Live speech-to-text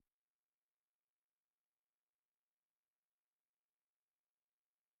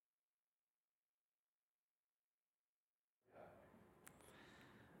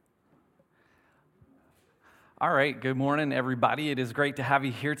All right, good morning, everybody. It is great to have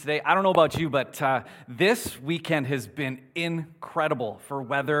you here today. I don't know about you, but this weekend has been incredible for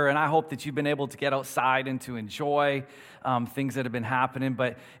weather, and I hope that you've been able to get outside and to enjoy things that have been happening.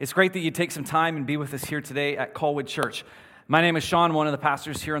 But it's great that you take some time and be with us here today at Colwood Church. My name is Sean, one of the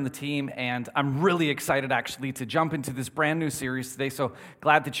pastors here on the team, and I'm really excited, actually, to jump into this brand new series today. So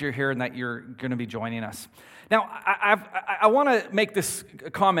glad that you're here and that you're going to be joining us. Now, I want to make this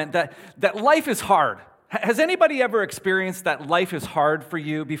comment that life is hard. Has anybody ever experienced that life is hard for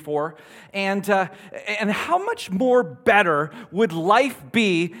you before? And how much more better would life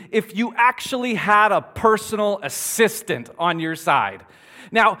be if you actually had a personal assistant on your side?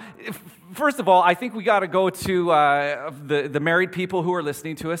 Now, first of all, I think we got to go to the married people who are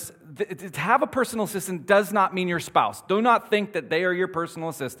listening to us. To have a personal assistant does not mean your spouse. Do not think that they are your personal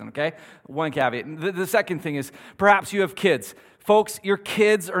assistant, okay? One caveat. The second thing is, perhaps you have kids. Folks, your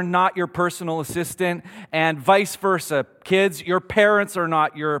kids are not your personal assistant, and vice versa. Kids, your parents are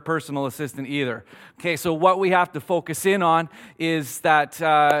not your personal assistant either. Okay, so what we have to focus in on is that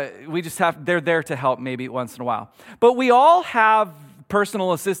they're there to help maybe once in a while. But we all have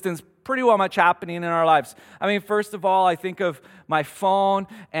personal assistants pretty well much happening in our lives. I mean, first of all, I think of my phone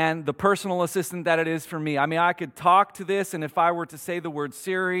and the personal assistant that it is for me. I mean, I could talk to this, and if I were to say the word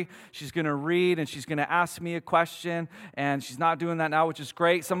Siri, she's going to read, and she's going to ask me a question, and she's not doing that now, which is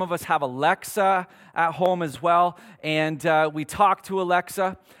great. Some of us have Alexa at home as well, and we talk to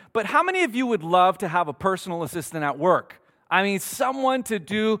Alexa. But how many of you would love to have a personal assistant at work? I mean, someone to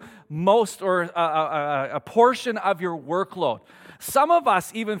do most or a portion of your workload. Some of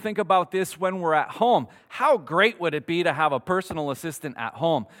us even think about this when we're at home. How great would it be to have a personal assistant at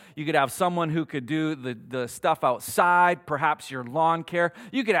home? You could have someone who could do the stuff outside, perhaps your lawn care.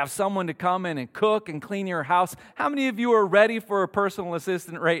 You could have someone to come in and cook and clean your house. How many of you are ready for a personal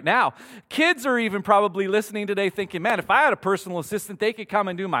assistant right now? Kids are even probably listening today thinking, man, if I had a personal assistant, they could come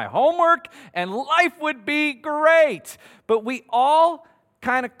and do my homework and life would be great. But we all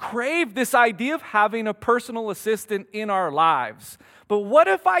kind of crave this idea of having a personal assistant in our lives. But what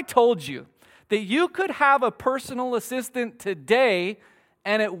if I told you that you could have a personal assistant today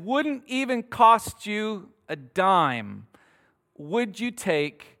and it wouldn't even cost you a dime? Would you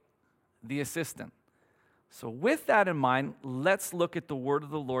take the assistant? So with that in mind, let's look at the word of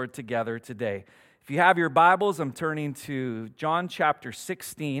the Lord together today. If you have your Bibles, I'm turning to John chapter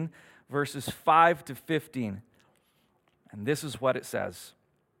 16, verses 5 to 15. And this is what it says.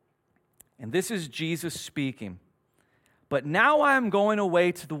 And this is Jesus speaking. But now I am going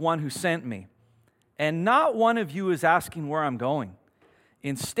away to the one who sent me, and not one of you is asking where I'm going.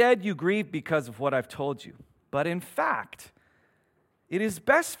 Instead, you grieve because of what I've told you. But in fact, it is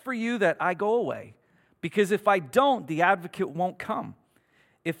best for you that I go away, because if I don't, the advocate won't come.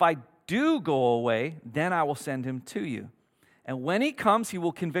 If I do go away, then I will send him to you. And when he comes, he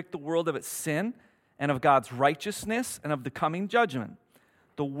will convict the world of its sin and of God's righteousness and of the coming judgment.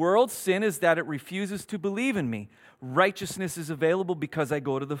 The world's sin is that it refuses to believe in me. Righteousness is available because I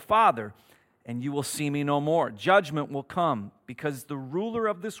go to the Father, and you will see me no more. Judgment will come because the ruler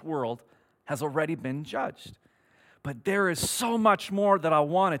of this world has already been judged. But there is so much more that I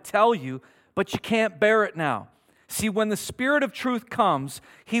want to tell you, but you can't bear it now. See, when the Spirit of truth comes,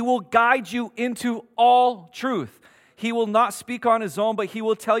 he will guide you into all truth. He will not speak on his own, but he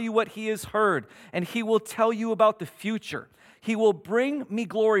will tell you what he has heard, and he will tell you about the future. He will bring me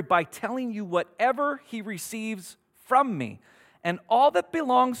glory by telling you whatever he receives from me. And all that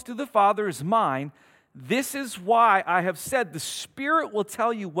belongs to the Father is mine. This is why I have said the Spirit will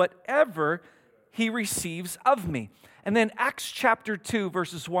tell you whatever he receives of me. And then Acts chapter 2,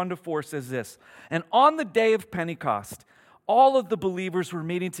 verses 1 to 4 says this. And on the day of Pentecost, all of the believers were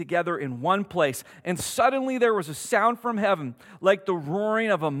meeting together in one place, and suddenly there was a sound from heaven like the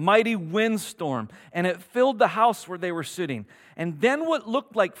roaring of a mighty windstorm, and it filled the house where they were sitting. And then what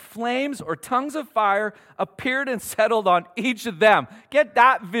looked like flames or tongues of fire appeared and settled on each of them. Get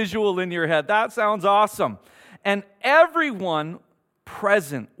that visual in your head. That sounds awesome. And everyone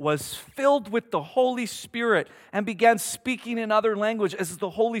present was filled with the Holy Spirit and began speaking in other language as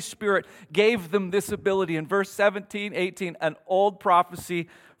the Holy Spirit gave them this ability. In verse 17, 18, an old prophecy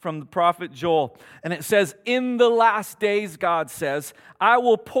from the prophet Joel. And it says, in the last days, God says, I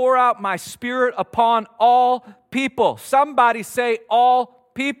will pour out my Spirit upon all people. Somebody say all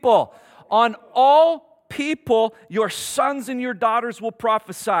people. On all people, your sons and your daughters will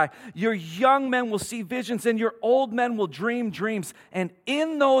prophesy. Your young men will see visions, and your old men will dream dreams. And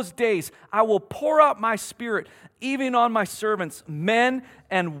in those days, I will pour out my Spirit, even on my servants, men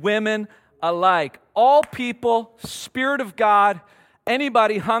and women alike. All people, Spirit of God,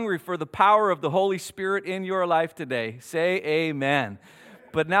 Anybody hungry for the power of the Holy Spirit in your life today? Say amen.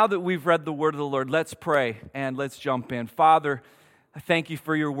 But now that we've read the word of the Lord, let's pray and let's jump in. Father, I thank you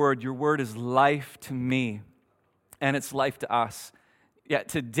for your word. Your word is life to me, and it's life to us. Yet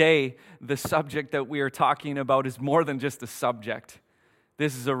today, the subject that we are talking about is more than just a subject.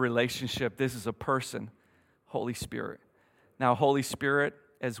 This is a relationship. This is a person, Holy Spirit. Now, Holy Spirit,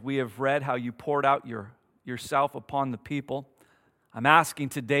 as we have read how you poured out yourself upon the people, I'm asking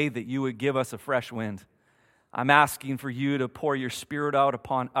today that you would give us a fresh wind. I'm asking for you to pour your Spirit out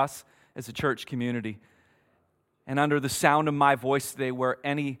upon us as a church community. And under the sound of my voice today,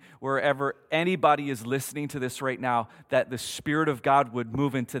 wherever anybody is listening to this right now, that the Spirit of God would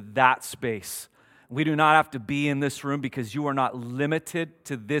move into that space. We do not have to be in this room because you are not limited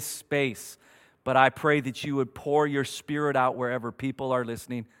to this space. But I pray that you would pour your Spirit out wherever people are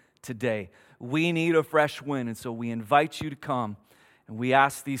listening today. We need a fresh wind, and so we invite you to come. And we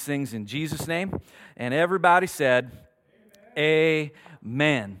ask these things in Jesus' name. And everybody said,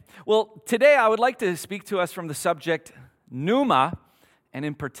 Amen. Well, today I would like to speak to us from the subject pneuma, and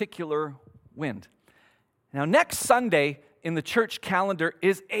in particular, wind. Now, next Sunday in the church calendar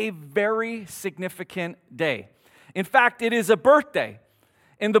is a very significant day. In fact, it is a birthday.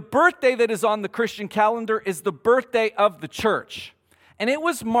 And the birthday that is on the Christian calendar is the birthday of the church. And it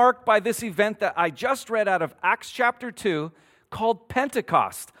was marked by this event that I just read out of Acts chapter 2 called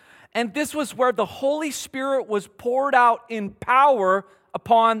Pentecost. And this was where the Holy Spirit was poured out in power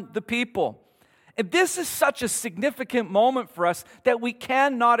upon the people. And this is such a significant moment for us that we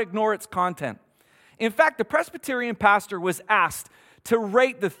cannot ignore its content. In fact, the Presbyterian pastor was asked to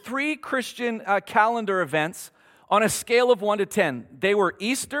rate the 3 Christian calendar events on a scale of 1 to 10. They were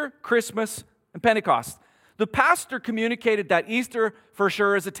Easter, Christmas, and Pentecost. The pastor communicated that Easter for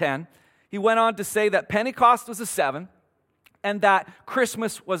sure is a 10. He went on to say that Pentecost was a 7 and that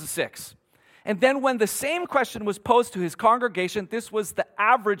Christmas was a 6. And then when the same question was posed to his congregation, this was the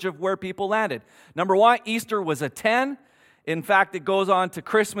average of where people landed. Number 1, Easter was a 10. In fact, it goes on to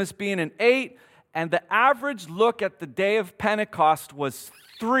Christmas being an 8. And the average look at the day of Pentecost was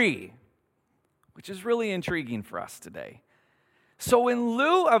 3, which is really intriguing for us today. So in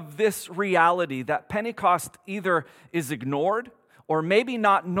lieu of this reality that Pentecost either is ignored or maybe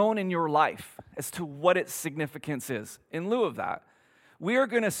not known in your life as to what its significance is, in lieu of that, we are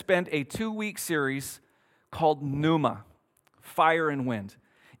going to spend a 2-week series called pneuma, fire and wind.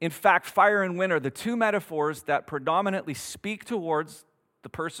 In fact, fire and wind are the 2 metaphors that predominantly speak towards the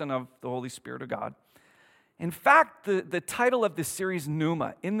person of the Holy Spirit of God. In fact, the title of this series,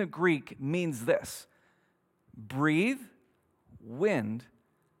 pneuma, in the Greek means this: breathe, wind,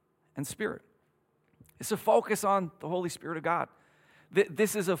 and spirit. It's a focus on the Holy Spirit of God.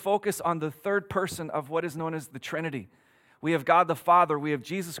 This is a focus on the third person of what is known as the Trinity. We have God the Father, we have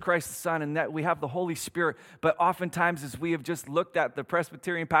Jesus Christ the Son, and that we have the Holy Spirit. But oftentimes, as we have just looked at the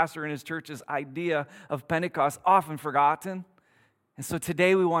Presbyterian pastor in his church's idea of Pentecost, often forgotten. And so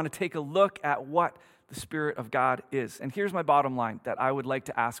today we want to take a look at what the Spirit of God is. And here's my bottom line that I would like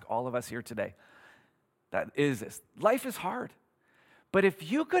to ask all of us here today. That is this: life is hard. But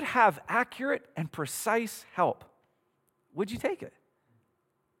if you could have accurate and precise help, would you take it?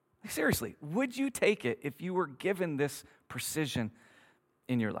 Like, seriously, would you take it if you were given this precision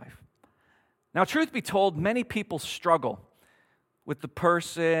in your life? Now, truth be told, many people struggle with the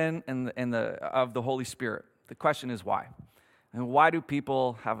person of the Holy Spirit. The question is why? And why do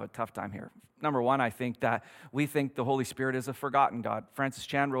people have a tough time here? Number 1, I think that we think the Holy Spirit is a forgotten God. Francis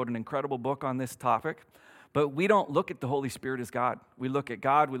Chan wrote an incredible book on this topic, but we don't look at the Holy Spirit as God. We look at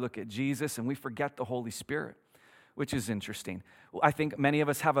God, we look at Jesus, and we forget the Holy Spirit, which is interesting. I think many of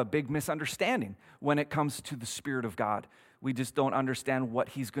us have a big misunderstanding when it comes to the Spirit of God. We just don't understand what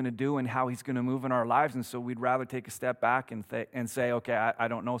He's going to do and how He's going to move in our lives, and so we'd rather take a step back and say, okay, I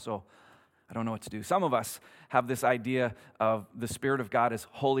don't know, so I don't know what to do. Some of us have this idea of the Spirit of God as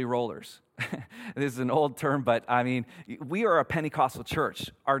holy rollers. This is an old term, but I mean, we are a Pentecostal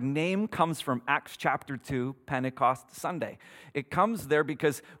church. Our name comes from Acts chapter 2, Pentecost Sunday. It comes there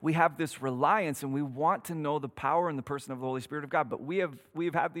because we have this reliance and we want to know the power and the person of the Holy Spirit of God. But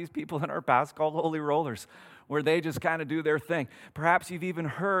we've had these people in our past called holy rollers, where they just kind of do their thing. Perhaps you've even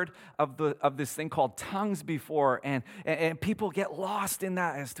heard of this thing called tongues before, and people get lost in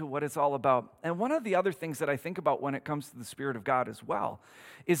that as to what it's all about. And one of the other things that I think about when it comes to the Spirit of God as well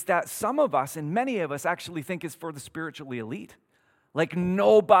is that some of us, and many of us, actually think it's for the spiritually elite. Like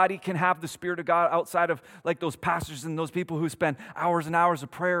nobody can have the Spirit of God outside of like those pastors and those people who spend hours and hours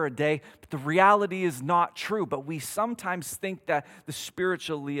of prayer a day. But the reality is not true. But we sometimes think that the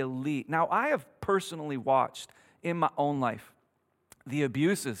spiritually elite. Now, I have personally watched in my own life the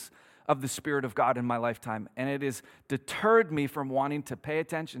abuses of the Spirit of God in my lifetime, and it has deterred me from wanting to pay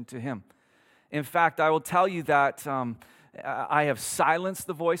attention to Him. In fact, I will tell you that I have silenced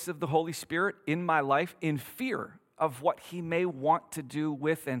the voice of the Holy Spirit in my life in fear of what He may want to do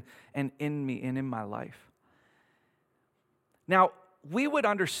with and in me and in my life. Now, we would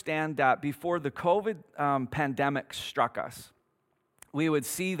understand that before the COVID pandemic struck us, we would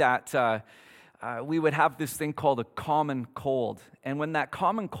see that we would have this thing called a common cold. And when that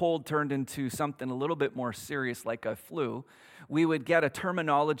common cold turned into something a little bit more serious like a flu, we would get a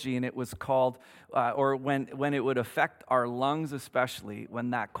terminology, and it was called, or when it would affect our lungs especially,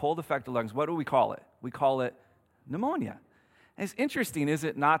 when that cold affected lungs, what do we call it? We call it pneumonia. And it's interesting, is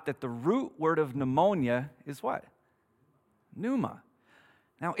it not, that the root word of pneumonia is what? Pneuma.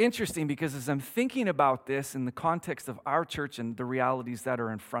 Now, interesting, because as I'm thinking about this in the context of our church and the realities that are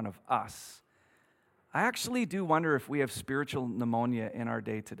in front of us, I actually do wonder if we have spiritual pneumonia in our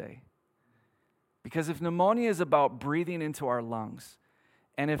day today. Because if pneumonia is about breathing into our lungs,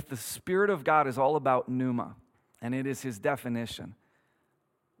 and if the Spirit of God is all about pneuma, and it is His definition,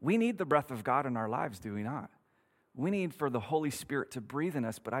 we need the breath of God in our lives, do we not? We need for the Holy Spirit to breathe in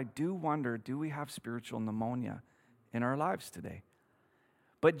us, but I do wonder, do we have spiritual pneumonia in our lives today?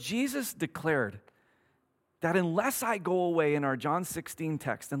 But Jesus declared that unless I go away, in our John 16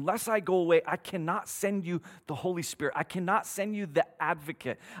 text, unless I go away, I cannot send you the Holy Spirit. I cannot send you the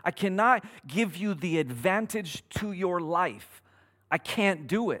advocate. I cannot give you the advantage to your life. I can't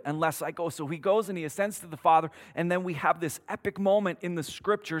do it unless I go. So He goes and He ascends to the Father, and then we have this epic moment in the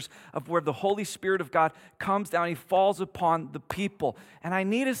Scriptures of where the Holy Spirit of God comes down, He falls upon the people. And I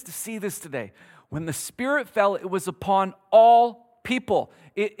need us to see this today. When the Spirit fell, it was upon all people.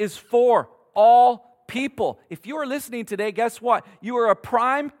 It is for all people. If you are listening today, guess what? You are a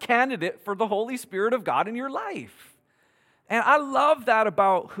prime candidate for the Holy Spirit of God in your life. And I love that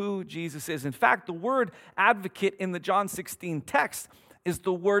about who Jesus is. In fact, the word advocate in the John 16 text is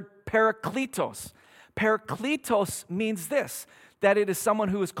the word parakletos. Parakletos means this, that it is someone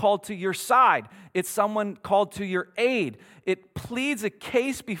who is called to your side. It's someone called to your aid. It pleads a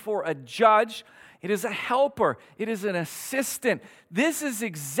case before a judge. It is a helper. It is an assistant. This is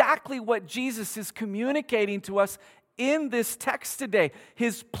exactly what Jesus is communicating to us in this text today.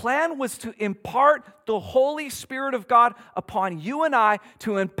 His plan was to impart the Holy Spirit of God upon you and I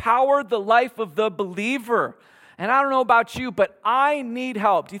to empower the life of the believer. And I don't know about you, but I need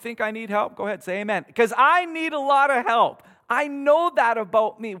help. Do you think I need help? Go ahead, say amen. Because I need a lot of help. I know that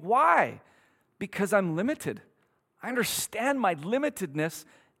about me. Why? Because I'm limited. I understand my limitedness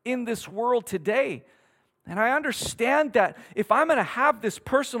in this world today. And I understand that if I'm going to have this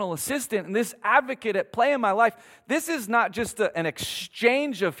personal assistant and this advocate at play in my life, this is not just an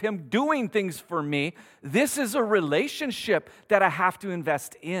exchange of Him doing things for me. This is a relationship that I have to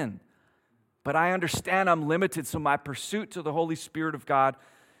invest in. But I understand I'm limited, so my pursuit to the Holy Spirit of God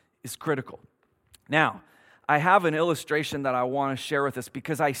is critical. Now, I have an illustration that I want to share with us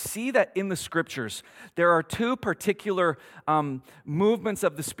because I see that in the Scriptures, there are two particular movements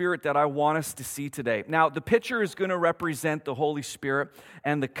of the Spirit that I want us to see today. Now, the pitcher is going to represent the Holy Spirit,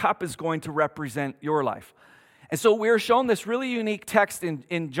 and the cup is going to represent your life. And so we're shown this really unique text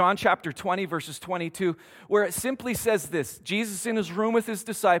in John chapter 20, verses 22, where it simply says this. Jesus in His room with His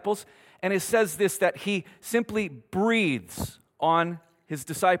disciples, and it says this, that He simply breathes on His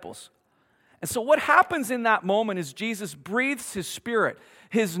disciples. And so what happens in that moment is Jesus breathes His Spirit,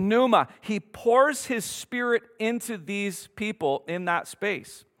 His pneuma. He pours His Spirit into these people in that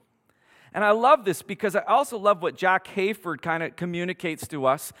space. And I love this because I also love what Jack Hayford kind of communicates to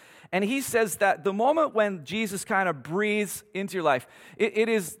us. And he says that the moment when Jesus kind of breathes into your life, it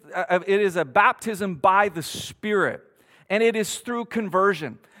is a baptism by the Spirit. And it is through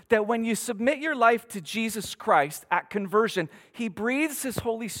conversion. That when you submit your life to Jesus Christ at conversion, He breathes His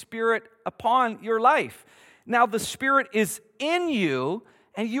Holy Spirit upon your life. Now the Spirit is in you,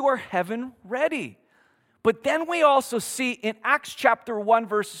 and you are heaven ready. But then we also see in Acts chapter 1,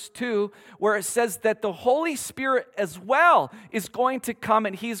 verses 2, where it says that the Holy Spirit as well is going to come,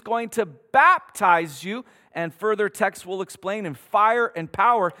 and He's going to baptize you, and further text will explain, in fire and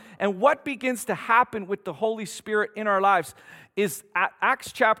power. And what begins to happen with the Holy Spirit in our lives is at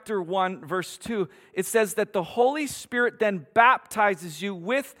Acts chapter 1, verse 2, it says that the Holy Spirit then baptizes you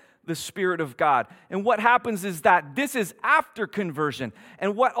with the Spirit of God. And what happens is that this is after conversion.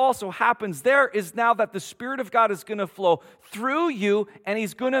 And what also happens there is now that the Spirit of God is going to flow through you, and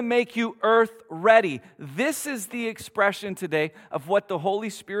He's going to make you earth ready. This is the expression today of what the Holy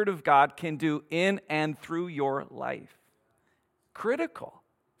Spirit of God can do in and through your life. Critical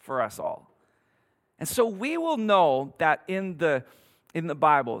for us all. And so we will know that in the in the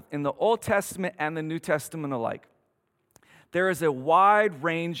Bible, in the Old Testament and the New Testament alike, there is a wide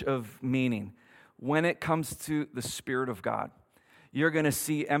range of meaning when it comes to the Spirit of God. You're going to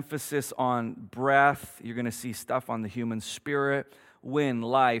see emphasis on breath. You're going to see stuff on the human spirit, wind,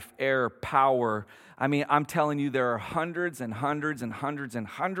 life, air, power. I mean, I'm telling you, there are hundreds and hundreds and hundreds and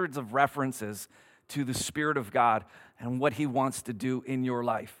hundreds of references to the Spirit of God and what He wants to do in your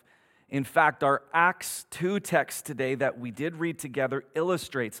life. In fact, our Acts 2 text today that we did read together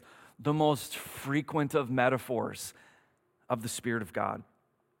illustrates the most frequent of metaphors of the Spirit of God,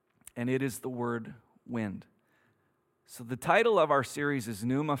 and it is the word wind. So the title of our series is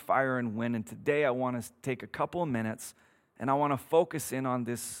Pneuma, Fire, and Wind, and today I want to take a couple of minutes and I want to focus in on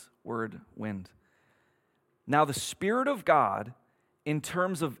this word wind. Now, the Spirit of God, in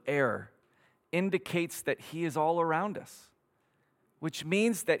terms of air, indicates that He is all around us, which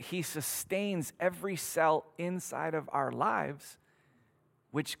means that He sustains every cell inside of our lives,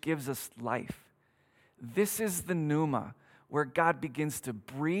 which gives us life. This is the pneuma, where God begins to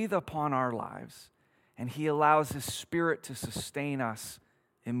breathe upon our lives, and He allows His Spirit to sustain us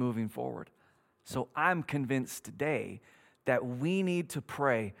in moving forward. So I'm convinced today that we need to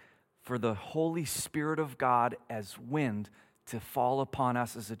pray for the Holy Spirit of God as wind to fall upon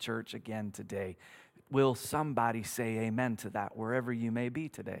us as a church again today. Will somebody say amen to that wherever you may be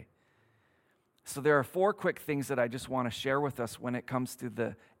today? So there are 4 quick things that I just want to share with us when it comes to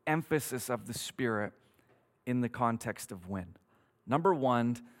the emphasis of the Spirit in the context of wind. Number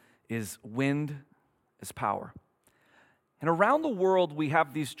 1 is wind is power. And around the world, we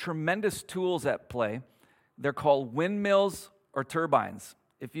have these tremendous tools at play. They're called windmills or turbines.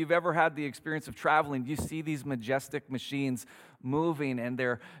 If you've ever had the experience of traveling, you see these majestic machines moving, and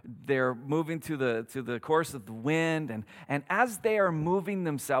they're moving to the course of the wind. And as they are moving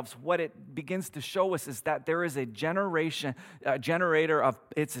themselves, what it begins to show us is that there is a generator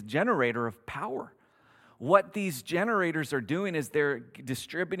of power. What these generators are doing is they're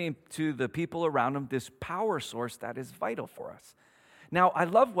distributing to the people around them this power source that is vital for us. Now, I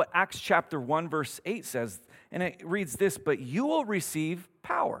love what Acts chapter 1, verse 8 says, and it reads this, but you will receive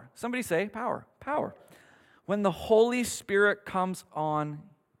power. Somebody say power, power. When the Holy Spirit comes on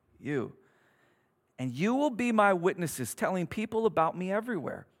you, and you will be my witnesses, telling people about me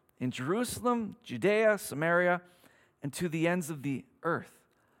everywhere, in Jerusalem, Judea, Samaria, and to the ends of the earth.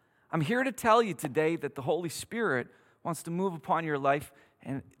 I'm here to tell you today that the Holy Spirit wants to move upon your life,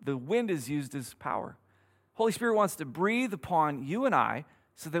 and the wind is used as power. Holy Spirit wants to breathe upon you and I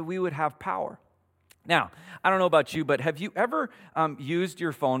so that we would have power. Now, I don't know about you, but have you ever used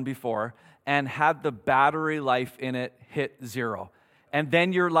your phone before and had the battery life in it hit 0? And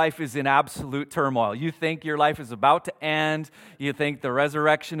then your life is in absolute turmoil. You think your life is about to end. You think the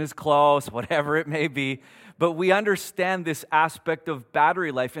resurrection is close, whatever it may be. But we understand this aspect of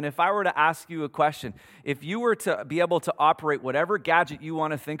battery life. And if I were to ask you a question, if you were to be able to operate whatever gadget you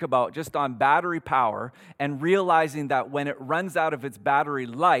want to think about just on battery power and realizing that when it runs out of its battery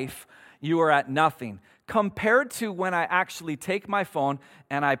life, you are at nothing. Compared to when I actually take my phone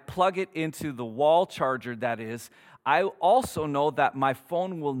and I plug it into the wall charger, that is, I also know that my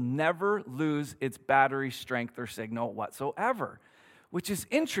phone will never lose its battery strength or signal whatsoever. Which is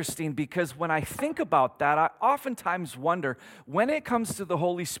interesting because when I think about that, I oftentimes wonder, when it comes to the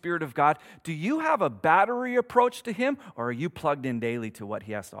Holy Spirit of God, do you have a battery approach to Him, or are you plugged in daily to what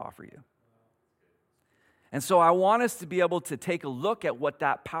He has to offer you? And so I want us to be able to take a look at what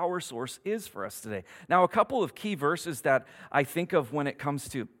that power source is for us today. Now, a couple of key verses that I think of when it comes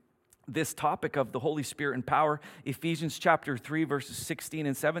to this topic of the Holy Spirit and power. Ephesians chapter 3, verses 16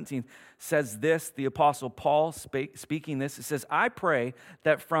 and 17 says this, the Apostle Paul speaking this, it says, I pray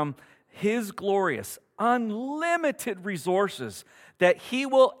that from His glorious, unlimited resources, that He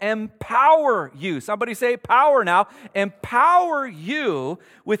will empower you. Somebody say power now. Empower you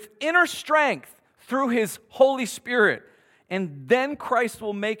with inner strength through His Holy Spirit. And then Christ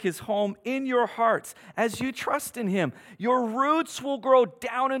will make His home in your hearts as you trust in Him. Your roots will grow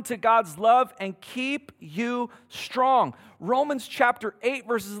down into God's love and keep you strong. Romans chapter 8,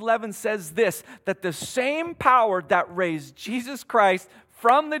 verses 11 says this, that the same power that raised Jesus Christ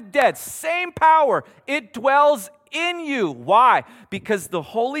from the dead, same power, it dwells in you. Why? Because the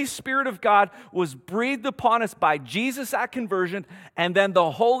Holy Spirit of God was breathed upon us by Jesus at conversion, and then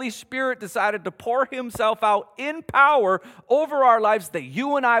the Holy Spirit decided to pour Himself out in power over our lives that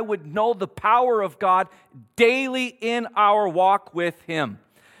you and I would know the power of God daily in our walk with Him.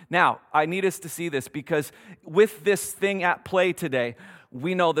 Now, I need us to see this because with this thing at play today,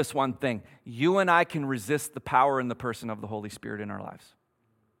 we know this one thing. You and I can resist the power and the person of the Holy Spirit in our lives.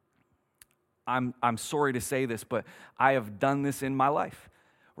 I'm sorry to say this, but I have done this in my life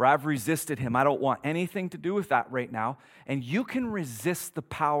where I've resisted him. I don't want anything to do with that right now. And you can resist the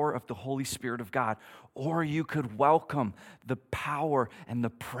power of the Holy Spirit of God, or you could welcome the power and the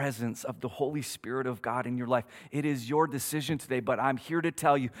presence of the Holy Spirit of God in your life. It is your decision today, but I'm here to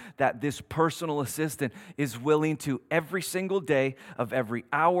tell you that this personal assistant is willing to every single day of every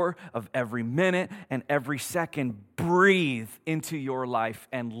hour, of every minute, and every second breathe into your life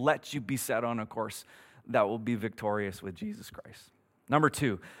and let you be set on a course that will be victorious with Jesus Christ. Number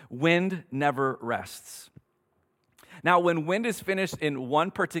 2, wind never rests. Now, when wind is finished in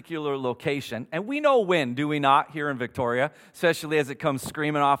one particular location, and we know wind, do we not, here in Victoria, especially as it comes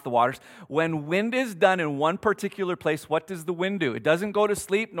screaming off the waters. When wind is done in one particular place, what does the wind do? It doesn't go to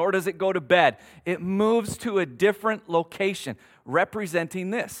sleep, nor does it go to bed. It moves to a different location,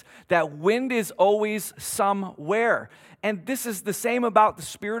 representing this, that wind is always somewhere. And this is the same about the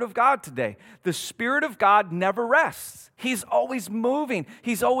Spirit of God today. The Spirit of God never rests. He's always moving.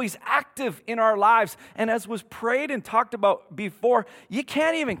 He's always active in our lives. And as was prayed and talked about before, you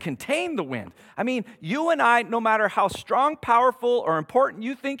can't even contain the wind. I mean, you and I, no matter how strong, powerful, or important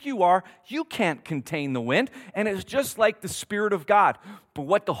you think you are, you can't contain the wind. And it's just like the Spirit of God. But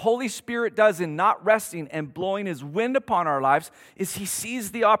what the Holy Spirit does in not resting and blowing his wind upon our lives is he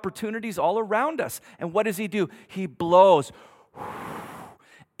sees the opportunities all around us. And what does he do? He blows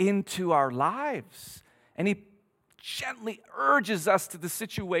into our lives. And he gently urges us to the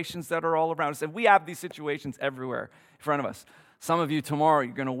situations that are all around us. And we have these situations everywhere in front of us. Some of you tomorrow,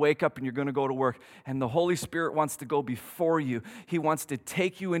 you're going to wake up and you're going to go to work, and the Holy Spirit wants to go before you. He wants to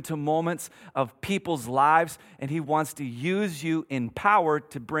take you into moments of people's lives, and he wants to use you in power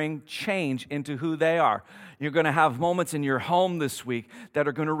to bring change into who they are. You're going to have moments in your home this week that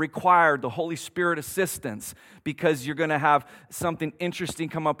are going to require the Holy Spirit assistance because you're going to have something interesting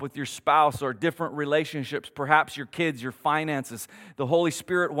come up with your spouse or different relationships, perhaps your kids, your finances. The Holy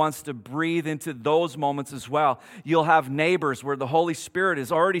Spirit wants to breathe into those moments as well. You'll have neighbors where the Holy Spirit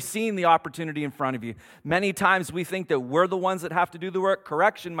has already seen the opportunity in front of you. Many times we think that we're the ones that have to do the work.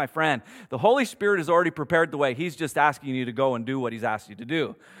 Correction, my friend. The Holy Spirit has already prepared the way. He's just asking you to go and do what he's asked you to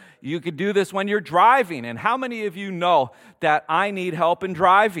do. You could do this when you're driving. And how many of you know that I need help in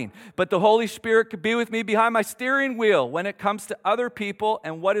driving? But the Holy Spirit could be with me behind my steering wheel when it comes to other people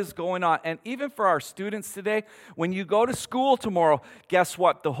and what is going on. And even for our students today, when you go to school tomorrow, guess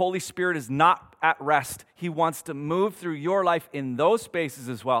what? The Holy Spirit is not at rest. He wants to move through your life in those spaces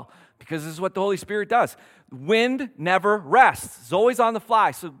as well, because this is what the Holy Spirit does. Wind never rests. It's always on the fly.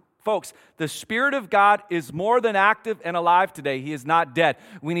 So folks, the Spirit of God is more than active and alive today. He is not dead.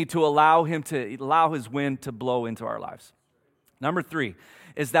 We need to allow his wind to blow into our lives. Number 3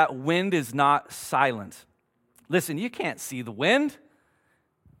 is that wind is not silent. Listen, you can't see the wind,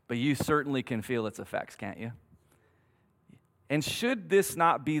 but you certainly can feel its effects, can't you? And should this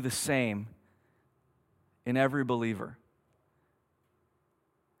not be the same in every believer?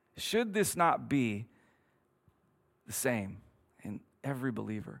 Should this not be the same in every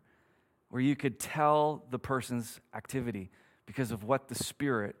believer? Where you could tell the person's activity because of what the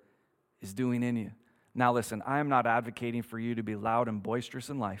Spirit is doing in you. Now listen, I am not advocating for you to be loud and boisterous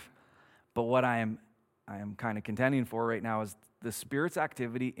in life, but what I am kind of contending for right now is the Spirit's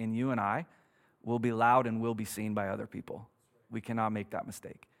activity in you and I will be loud and will be seen by other people. We cannot make that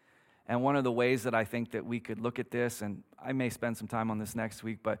mistake. And one of the ways that I think that we could look at this, and I may spend some time on this next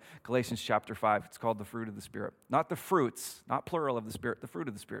week, but Galatians chapter 5, it's called the fruit of the Spirit. Not the fruits, not plural of the Spirit, the fruit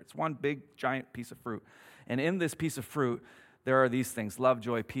of the Spirit. It's one big, giant piece of fruit. And in this piece of fruit, there are these things: love,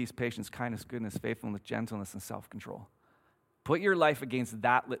 joy, peace, patience, kindness, goodness, faithfulness, gentleness, and self-control. Put your life against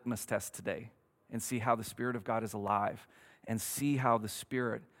that litmus test today and see how the Spirit of God is alive, and see how the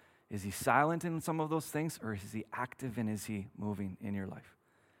Spirit, is he silent in some of those things, or is he active and is he moving in your life?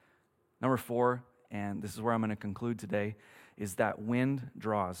 Number 4, and this is where I'm going to conclude today, is that wind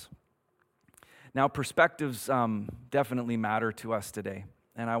draws. Now, perspectives definitely matter to us today,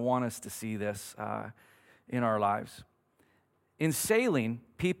 and I want us to see this in our lives. In sailing,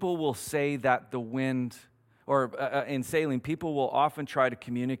 people will say that the wind, in sailing, people will often try to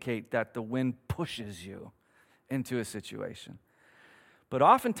communicate that the wind pushes you into a situation. But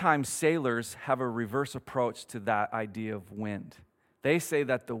oftentimes, sailors have a reverse approach to that idea of wind. They say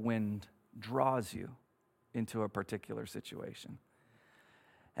that the wind draws you into a particular situation.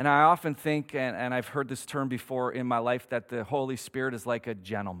 And I often think, and I've heard this term before in my life, that the Holy Spirit is like a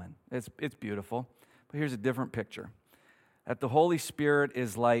gentleman. It's beautiful, but here's a different picture. That the Holy Spirit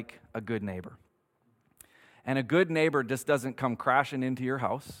is like a good neighbor. And a good neighbor just doesn't come crashing into your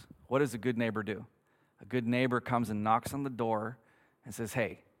house. What does a good neighbor do? A good neighbor comes and knocks on the door and says,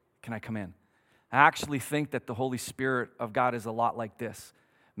 "Hey, can I come in?" I actually think that the Holy Spirit of God is a lot like this.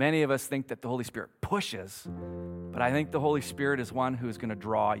 Many of us think that the Holy Spirit pushes, but I think the Holy Spirit is one who is going to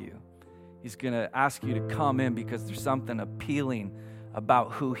draw you. He's going to ask you to come in because there's something appealing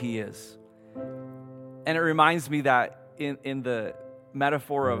about who he is. And it reminds me that in the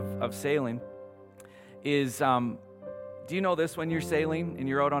metaphor of sailing is, do you know this, when you're sailing and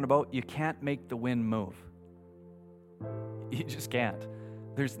you're out on a boat, you can't make the wind move. You just can't.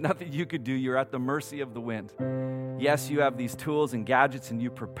 There's nothing you could do. You're at the mercy of the wind. Yes, you have these tools and gadgets and you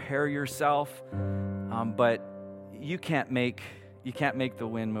prepare yourself, but you can't make the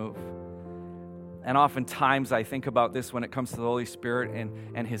wind move. And oftentimes I think about this when it comes to the Holy Spirit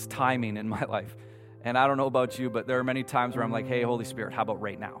and his timing in my life. And I don't know about you, but there are many times where I'm like, hey, Holy Spirit, how about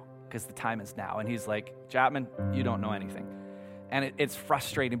right now? Because the time is now. And he's like, Chapman, you don't know anything. And it's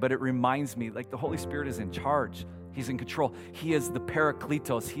frustrating, but it reminds me, like, the Holy Spirit is in charge. He's in control. He is the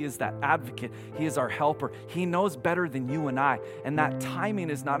Parakletos. He is that advocate. He is our helper. He knows better than you and I. And that timing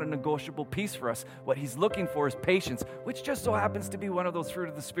is not a negotiable piece for us. What he's looking for is patience, which just so happens to be one of those fruit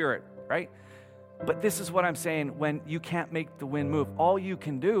of the Spirit, right? But this is what I'm saying. When you can't make the wind move, all you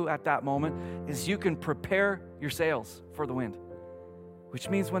can do at that moment is you can prepare your sails for the wind, which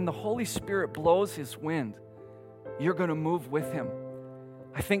means when the Holy Spirit blows his wind, you're going to move with him.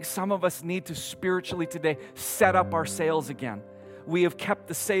 I think some of us need to spiritually today set up our sails again. We have kept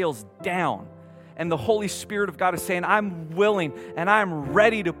the sails down. And the Holy Spirit of God is saying, I'm willing and I'm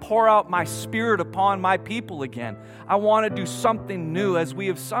ready to pour out my Spirit upon my people again. I want to do something new. As we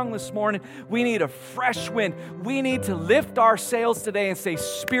have sung this morning, we need a fresh wind. We need to lift our sails today and say,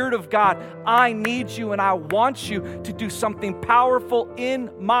 Spirit of God, I need you and I want you to do something powerful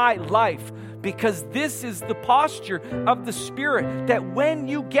in my life. Because this is the posture of the Spirit, that when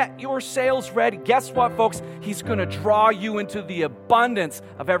you get your sails ready, guess what, folks? He's going to draw you into the abundance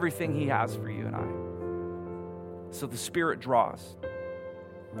of everything he has for you and I. So the Spirit draws.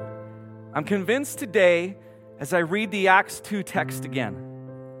 I'm convinced today, as I read the Acts 2 text again,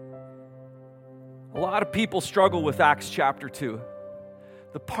 a lot of people struggle with Acts chapter 2.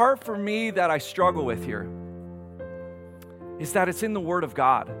 The part for me that I struggle with here is that it's in the Word of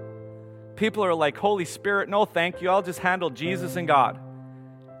God. People are like, Holy Spirit, no thank you, I'll just handle Jesus and God.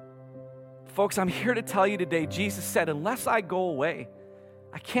 Folks, I'm here to tell you today, Jesus said, unless I go away,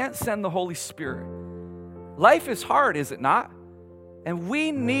 I can't send the Holy Spirit. Life is hard, is it not? And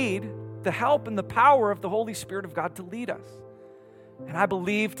we need the help and the power of the Holy Spirit of God to lead us. And I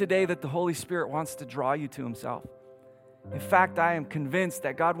believe today that the Holy Spirit wants to draw you to himself. In fact, I am convinced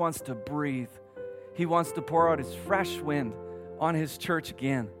that God wants to breathe. He wants to pour out his fresh wind on his church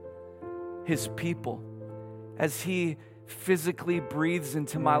again, his people, as he physically breathes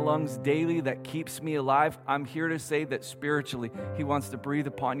into my lungs daily that keeps me alive. I'm here to say that spiritually, he wants to breathe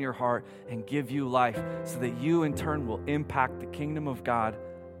upon your heart and give you life so that you in turn will impact the kingdom of God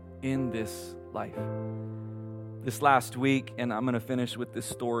in this life. This last week, and I'm going to finish with this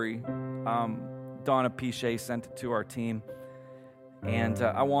story, Donna Piche sent it to our team, and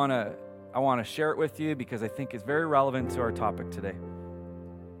I want to share it with you because I think it's very relevant to our topic today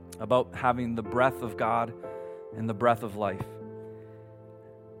about having the breath of God and the breath of life.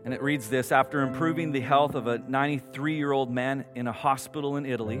 And it reads this: after improving the health of a 93-year-old man in a hospital in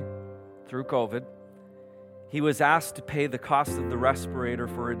Italy through COVID, he was asked to pay the cost of the respirator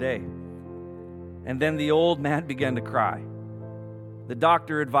for a day. And then the old man began to cry. The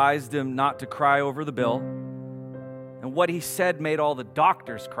doctor advised him not to cry over the bill. And what he said made all the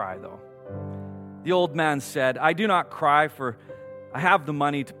doctors cry, though. The old man said, I do not cry, for I have the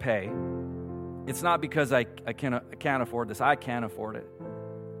money to pay. It's not because I can't afford this. I can't afford it.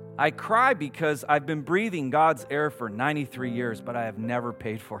 I cry because I've been breathing God's air for 93 years, but I have never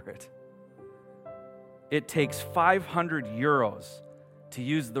paid for it. It takes 500 euros to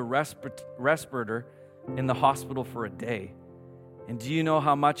use the respirator in the hospital for a day. And do you know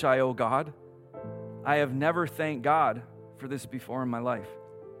how much I owe God? I have never thanked God for this before in my life.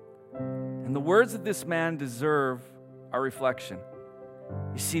 And the words of this man deserve our reflection.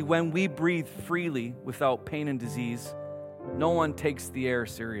 You see, when we breathe freely without pain and disease, no one takes the air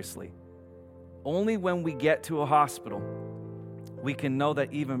seriously. Only when we get to a hospital, we can know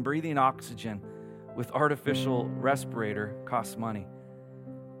that even breathing oxygen with artificial respirator costs money.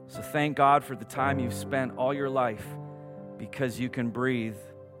 So thank God for the time you've spent all your life, because you can breathe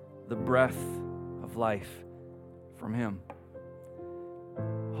the breath of life from Him.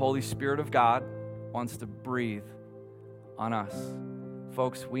 Holy Spirit of God wants to breathe on us.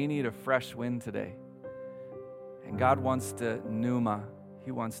 Folks, we need a fresh wind today. And God wants to pneuma.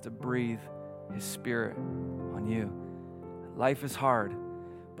 He wants to breathe His Spirit on you. Life is hard,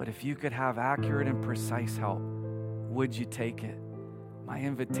 But if you could have accurate and precise help, would you take it? My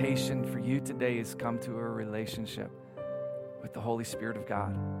invitation for you today is come to a relationship with the Holy Spirit of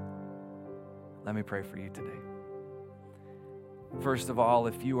God. Let me pray for you today. First of all,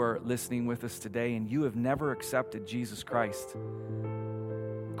 if you are listening with us today and you have never accepted Jesus Christ,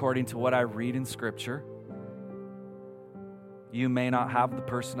 according to what I read in Scripture, you may not have the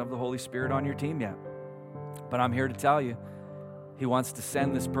person of the Holy Spirit on your team yet. But I'm here to tell you, He wants to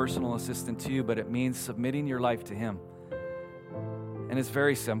send this personal assistant to you, but it means submitting your life to Him. And it's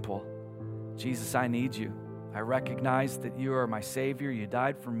very simple. Jesus, I need you. I recognize that you are my Savior. You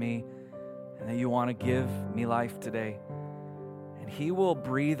died for me, and that you want to give me life today. And He will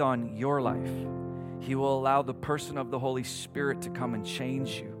breathe on your life. He will allow the person of the Holy Spirit to come and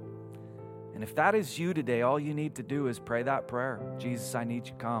change you. And if that is you today, all you need to do is pray that prayer. Jesus, I need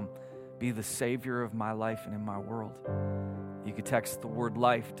you. Come. Be the Savior of my life and in my world. You can text the word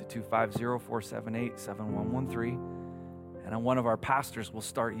life to 250-478-7113. And one of our pastors will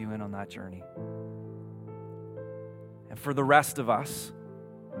start you in on that journey. And for the rest of us,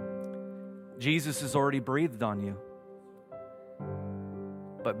 Jesus has already breathed on you.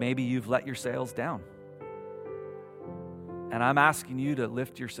 But maybe you've let your sails down. And I'm asking you to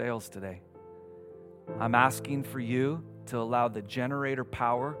lift your sails today. I'm asking for you to allow the generator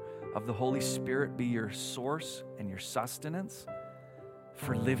power of the Holy Spirit be your source and your sustenance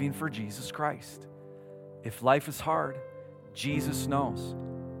for living for Jesus Christ. If life is hard, Jesus knows.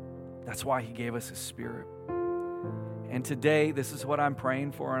 That's why He gave us His Spirit. And today, this is what I'm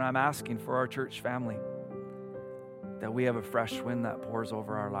praying for, and I'm asking for our church family, that we have a fresh wind that pours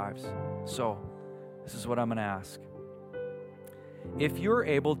over our lives. So, this is what I'm going to ask. If you're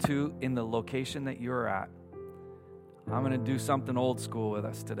able to, in the location that you're at, I'm going to do something old school with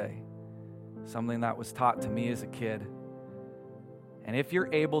us today, something that was taught to me as a kid. And if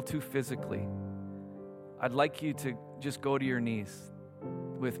you're able to physically, I'd like you to just go to your knees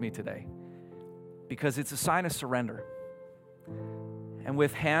with me today, because it's a sign of surrender. And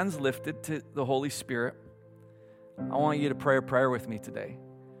with hands lifted to the Holy Spirit, I want you to pray a prayer with me today,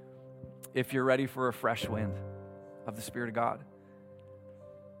 if you're ready for a fresh wind of the Spirit of God.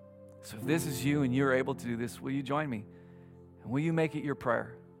 So if this is you and you're able to do this, will you join me? And will you make it your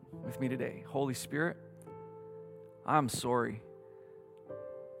prayer with me today? Holy Spirit, I'm sorry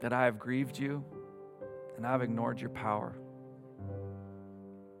that I have grieved you and I've ignored your power.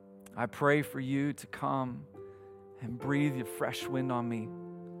 I pray for you to come and breathe your fresh wind on me,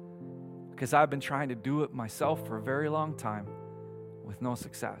 because I've been trying to do it myself for a very long time with no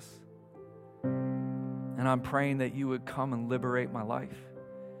success. And I'm praying that you would come and liberate my life,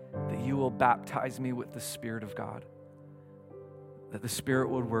 that you will baptize me with the Spirit of God, that the Spirit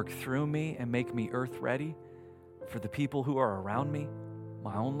would work through me and make me earth ready for the people who are around me,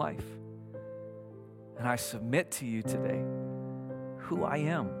 my own life. And I submit to you today who I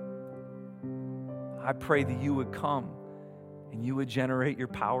am. I pray that you would come and you would generate your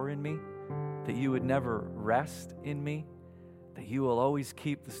power in me, that you would never rest in me, that you will always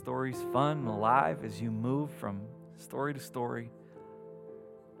keep the stories fun and alive as you move from story to story.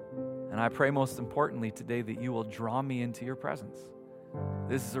 And I pray most importantly today that you will draw me into your presence.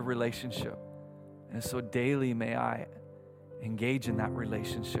 This is a relationship. And so daily may I engage in that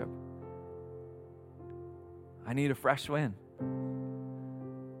relationship. I need a fresh wind.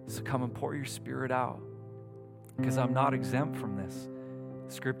 So come and pour your Spirit out, because I'm not exempt from this.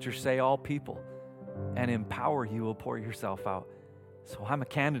 Scriptures say all people, and in power you will pour yourself out. So I'm a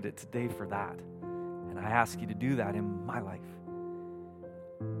candidate today for that. And I ask you to do that in my life.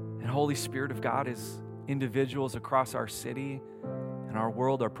 And Holy Spirit of God, as individuals across our city and our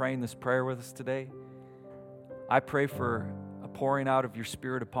world are praying this prayer with us today, I pray for a pouring out of your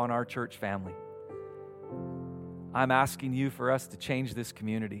Spirit upon our church family. I'm asking you for us to change this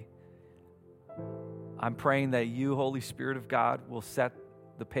community. I'm praying that you, Holy Spirit of God, will set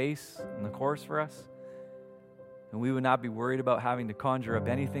the pace and the course for us. And we would not be worried about having to conjure up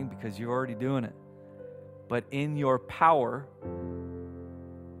anything, because you're already doing it. But in your power,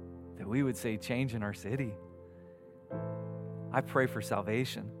 that we would say change in our city. I pray for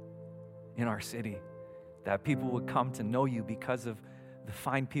salvation in our city, that people would come to know you because of the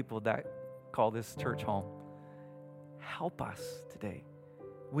fine people that call this church home. Help us today.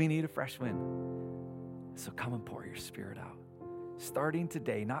 We need a fresh wind. So come and pour your Spirit out. Starting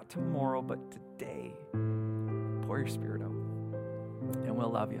today, not tomorrow, but today. Pour your Spirit out. And we'll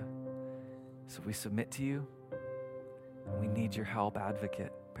love you. So we submit to you. And we need your help,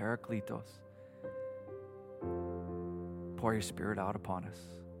 Advocate, Parakletos. Pour your Spirit out upon us,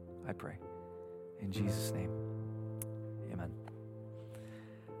 I pray. In Jesus' name, amen.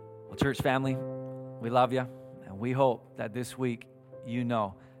 Well, church family, we love you, and we hope that this week you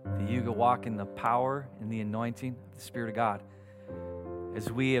know that you can walk in the power and the anointing of the Spirit of God. As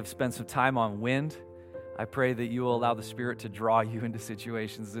we have spent some time on wind, I pray that you will allow the Spirit to draw you into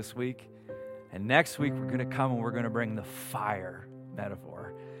situations this week. And next week, we're going to come and we're going to bring the fire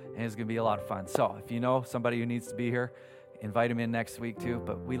metaphor. And it's going to be a lot of fun. So if you know somebody who needs to be here, invite them in next week too.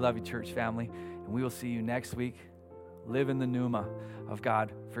 But we love you, church family. And we will see you next week. Live in the pneuma of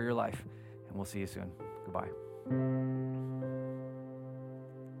God for your life. And we'll see you soon. Goodbye.